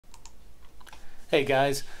Hey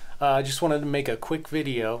guys, I just wanted to make a quick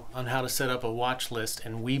video on how to set up a watch list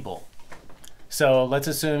in Webull. So let's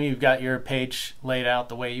assume you've got your page laid out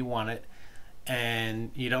the way you want it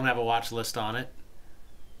and you don't have a watch list on it.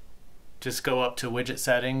 Just go up to widget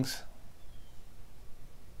settings,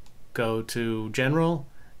 go to general,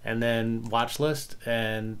 and then watch list,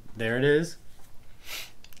 and there it is.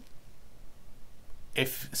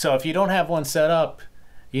 If you don't have one set up,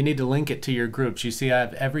 you need to link it to your groups. You see I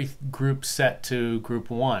have every group set to group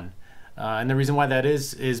 1. And the reason why that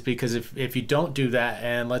is because if you don't do that,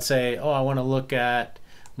 and let's say, oh, I want to look at,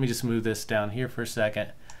 let me just move this down here for a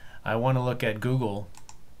second. I want to look at Google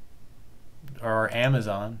or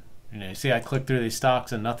Amazon. You see I click through these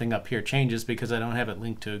stocks and nothing up here changes because I don't have it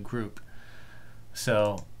linked to a group.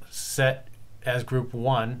 So set as group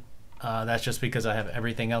 1. That's just because I have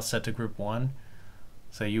everything else set to group 1.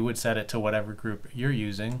 So you would set it to whatever group you're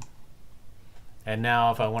using. And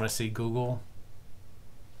now if I want to see Google,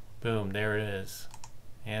 boom, there it is.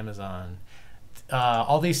 Amazon.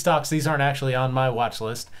 All these stocks, these aren't actually on my watch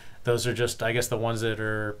list. Those are just, I guess, the ones that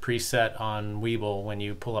are preset on Webull when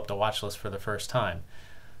you pull up the watch list for the first time.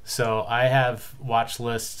 So I have watch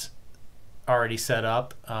lists already set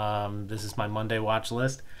up. This is my Monday watch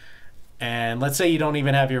list. And let's say you don't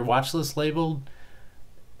even have your watch list labeled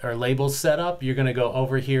or labels set up. You're going to go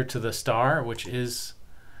over here to the star, which is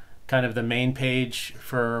kind of the main page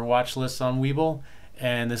for watch lists on Webull,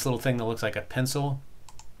 and this little thing that looks like a pencil.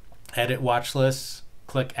 Edit watch lists,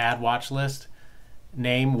 click add watch list,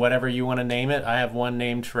 name whatever you want to name it. I have one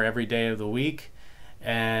named for every day of the week,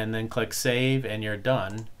 and then click save and you're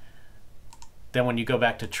done. Then when you go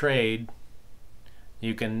back to trade,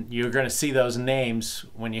 you're going to see those names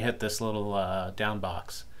when you hit this little down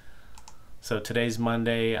box. So today's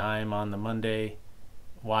Monday, I'm on the Monday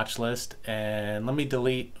watch list, and let me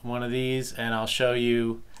delete one of these and I'll show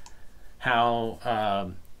you how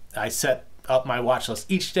I set up my watch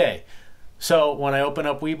list each day. So when I open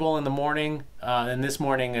up Webull in the morning, and this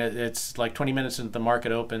morning it's like 20 minutes into the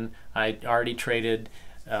market open, I already traded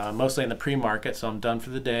mostly in the pre-market, so I'm done for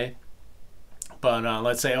the day. But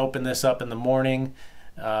let's say I open this up in the morning,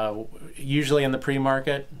 usually in the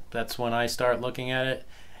pre-market, that's when I start looking at it.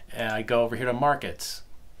 And I go over here to markets,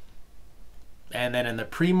 and then in the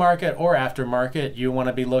pre-market or after-market you want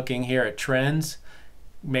to be looking here at trends.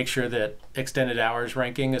 Make sure that extended hours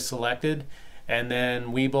ranking is selected, and then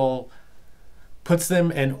Webull puts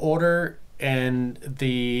them in order and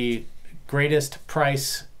the greatest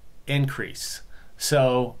price increase.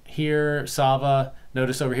 So here Sava,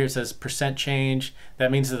 notice over here it says percent change.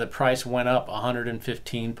 That means that the price went up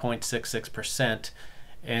 115.66%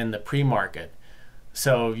 in the pre-market.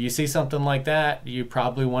 So you see something like that, you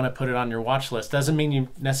probably want to put it on your watch list. Doesn't mean you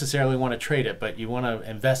necessarily want to trade it, but you want to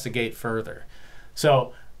investigate further.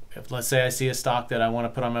 So if, let's say I see a stock that I want to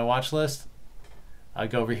put on my watch list, I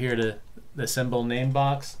go over here to the symbol name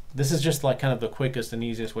box. This is just like kind of the quickest and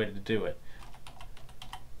easiest way to do it.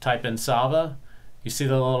 Type in Sava. You see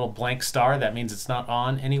the little blank star, that means it's not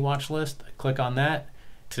on any watch list. I click on that.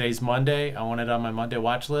 Today's Monday, I want it on my Monday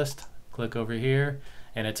watch list. Click over here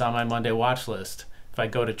and it's on my Monday watch list. If I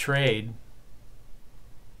go to trade,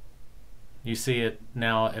 you see it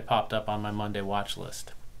now, it popped up on my Monday watch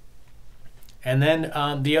list. And then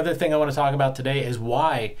the other thing I want to talk about today is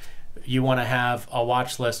why you want to have a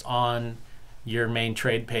watch list on your main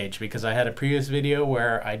trade page, because I had a previous video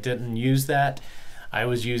where I didn't use that. I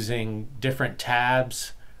was using different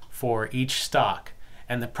tabs for each stock.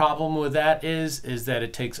 And the problem with that is that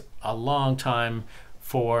it takes a long time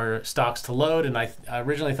for stocks to load, and I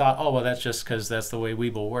originally thought, oh well, that's just because that's the way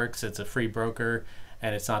Webull works. It's a free broker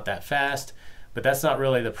and it's not that fast, but that's not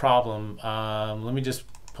really the problem. Let me just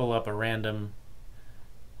pull up a random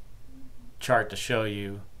chart to show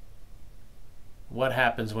you what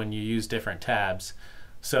happens when you use different tabs.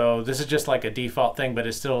 So this is just like a default thing, but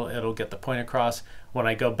it'll get the point across. When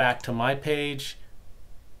I go back to my page,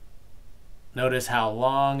 notice how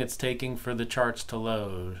long it's taking for the charts to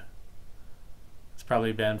load. It's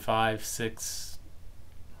probably been 5, 6,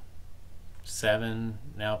 7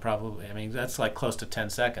 now probably. I mean, that's like close to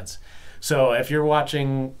 10 seconds. So if you're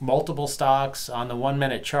watching multiple stocks on the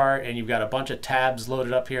 1-minute chart and you've got a bunch of tabs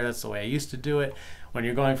loaded up here, that's the way I used to do it. When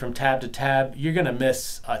you're going from tab to tab, you're going to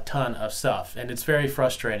miss a ton of stuff, and it's very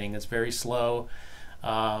frustrating. It's very slow.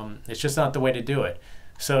 It's just not the way to do it.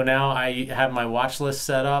 So now I have my watch list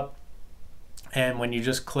set up. And when you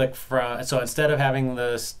just click from, so instead of having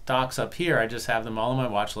the stocks up here, I just have them all on my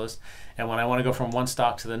watch list. And when I want to go from one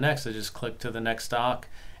stock to the next, I just click to the next stock.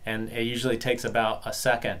 And it usually takes about a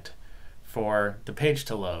second for the page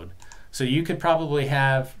to load. So you could probably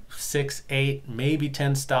have 6, 8, maybe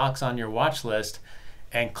 10 stocks on your watch list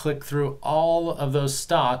and click through all of those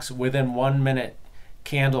stocks within 1 minute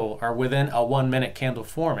candle, or within a 1 minute candle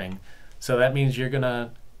forming. So that means you're going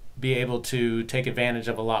to be able to take advantage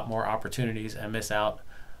of a lot more opportunities and miss out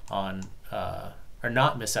on, or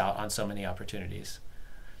not miss out on so many opportunities.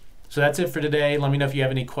 So that's it for today. Let me know if you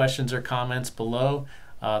have any questions or comments below.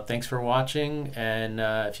 Thanks for watching, and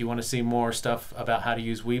if you want to see more stuff about how to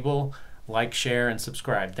use Webull, like, share, and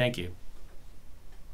subscribe. Thank you.